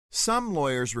Some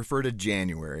lawyers refer to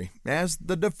January as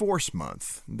the divorce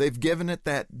month. They've given it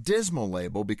that dismal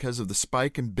label because of the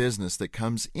spike in business that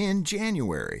comes in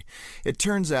January. It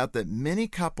turns out that many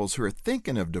couples who are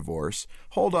thinking of divorce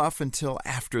hold off until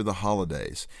after the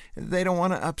holidays. They don't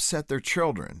want to upset their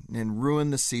children and ruin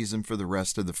the season for the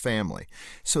rest of the family.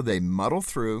 So they muddle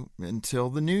through until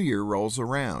the new year rolls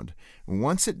around.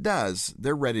 Once it does,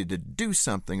 they're ready to do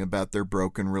something about their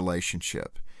broken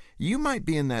relationship. You might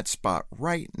be in that spot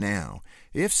right now.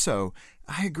 If so,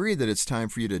 I agree that it's time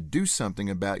for you to do something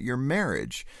about your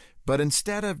marriage. But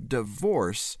instead of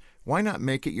divorce, why not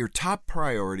make it your top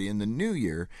priority in the new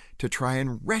year to try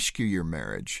and rescue your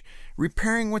marriage?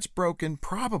 Repairing what's broken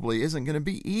probably isn't going to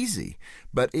be easy,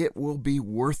 but it will be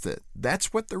worth it.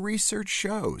 That's what the research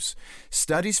shows.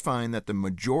 Studies find that the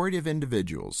majority of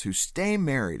individuals who stay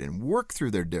married and work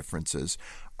through their differences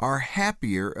are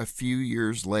happier a few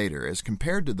years later as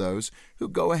compared to those who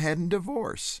go ahead and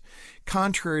divorce.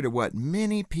 Contrary to what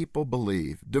many people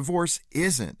believe, divorce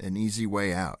isn't an easy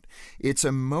way out. It's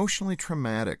emotionally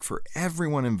traumatic for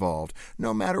everyone involved,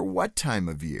 no matter what time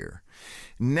of year.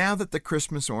 Now that the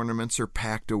Christmas ornaments are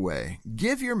packed away,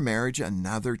 give your marriage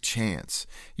another chance.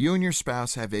 You and your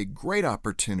spouse have a great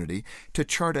opportunity to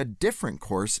chart a different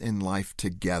course in life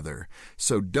together.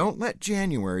 So don't let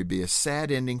January be a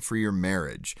sad ending for your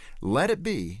marriage. Let it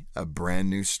be a brand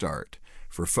new start.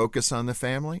 For Focus on the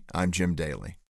Family, I'm Jim Daly.